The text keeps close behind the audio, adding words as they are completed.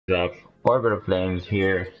What's up? Orbital Flames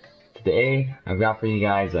here. Today, I've got for you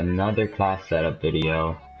guys another class setup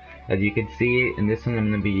video. As you can see, in this one I'm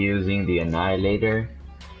going to be using the Annihilator,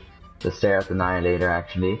 the Seraph Annihilator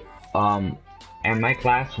actually. And my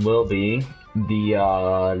class will be the,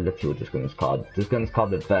 let's see what this gun is called. This gun is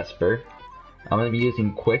called the Vesper. I'm going to be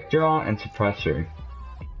using Quick Draw and Suppressor.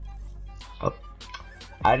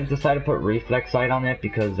 I decided to put Reflex Sight on it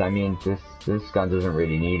because, I mean, this gun doesn't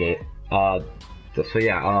really need it. So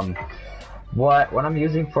yeah, what I'm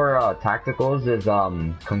using for tacticals is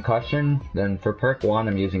concussion. Then for perk 1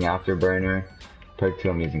 I'm using Afterburner, perk 2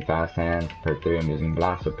 I'm using Fast Hand, perk 3 I'm using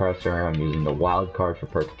Blast Suppressor, I'm using the wild card for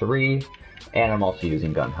perk 3, and I'm also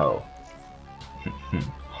using Gun Ho.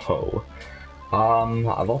 Ho.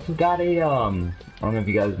 I've also got a I don't know if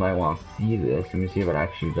you guys might want to see this. Let me see if it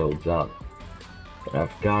actually loads up. But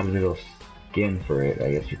I've got a little skin for it,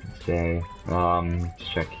 I guess you could say. Let's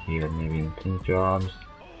check here, maybe in pink jobs,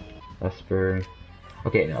 Vesper.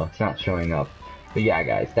 Okay, no, it's not showing up. But yeah,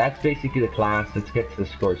 guys, that's basically the class. Let's get to the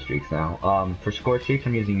score streaks now. For score streaks,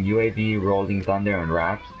 I'm using UAV, Rolling Thunder, and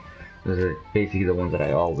Wraps. Those are basically the ones that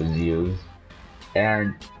I always use.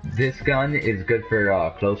 And this gun is good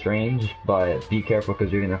for close range, but be careful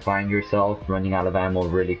because you're gonna find yourself running out of ammo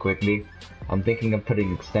really quickly. I'm thinking of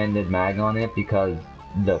putting extended mag on it because,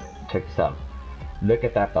 look, check this out. Look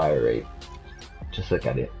at that fire rate. Just look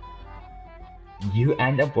at it. You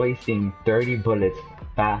end up wasting 30 bullets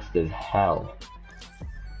fast as hell.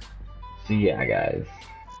 So yeah, guys,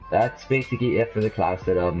 that's basically it for the class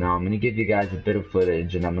setup. Now I'm gonna give you guys a bit of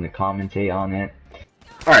footage and I'm gonna commentate on it.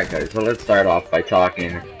 Alright guys, so let's start off by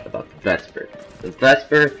talking about the Vesper. The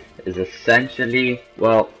Vesper is essentially,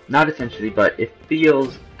 well, not essentially, but it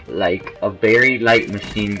feels like a very light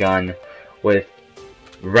machine gun with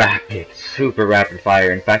rapid, super rapid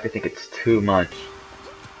fire. In fact, I think it's too much.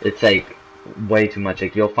 It's like way too much.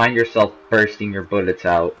 Like, you'll find yourself bursting your bullets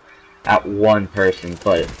out at one person,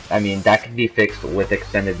 but I mean, that can be fixed with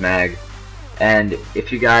extended mag. And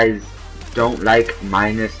if you guys don't like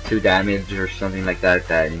 -2 damage or something like that,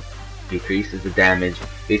 that decreases the damage,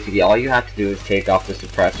 basically all you have to do is take off the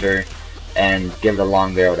suppressor and give it a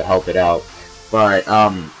long barrel to help it out. But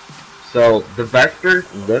so the Vesper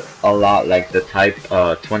looks a lot like the Type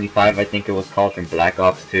 25, I think it was called, from Black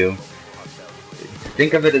Ops 2.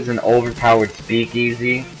 Think of it as an overpowered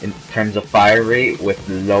speakeasy in terms of fire rate with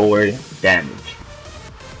lower damage.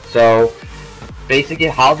 So basically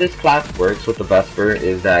how this class works with the Vesper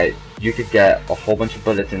is that you could get a whole bunch of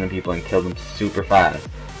bullets into people and kill them super fast.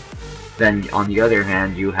 Then on the other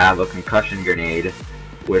hand, you have a concussion grenade,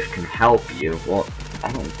 which can help you. Well,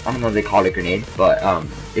 I don't know if they call it grenade, but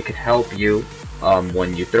it could help you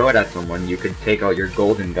when you throw it at someone. You could take out your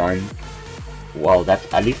golden gun. Well,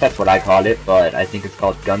 at least that's what I call it, but I think it's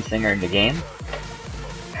called Gunslinger in the game.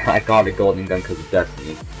 I call it golden gun because of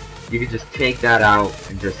Destiny. You could just take that out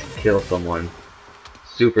and just kill someone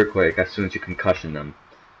super quick as soon as you concussion them.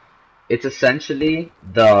 It's essentially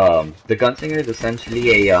the Gunslinger is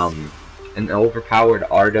essentially a an overpowered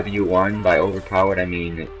RW1. By overpowered, I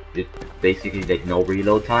mean it's basically like no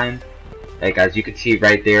reload time. Like, as you can see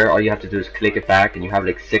right there, all you have to do is click it back and you have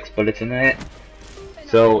like 6 bullets in it.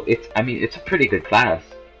 So I mean it's a pretty good class.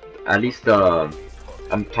 At least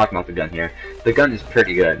I'm talking about the gun here. The gun is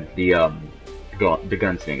pretty good. The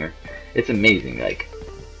Gunslinger, it's amazing. Like,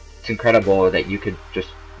 it's incredible that you could just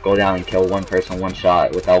go down and kill one person one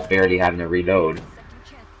shot without barely having to reload.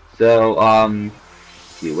 So let's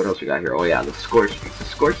see what else we got here. Oh yeah, the score streaks. The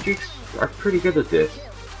score streaks are pretty good with this.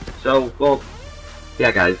 So, well,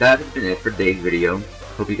 yeah guys, that has been it for today's video.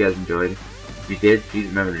 Hope you guys enjoyed. If you did, please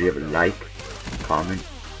remember to give it a like, comment,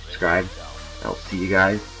 subscribe, and I'll see you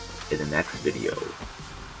guys in the next video.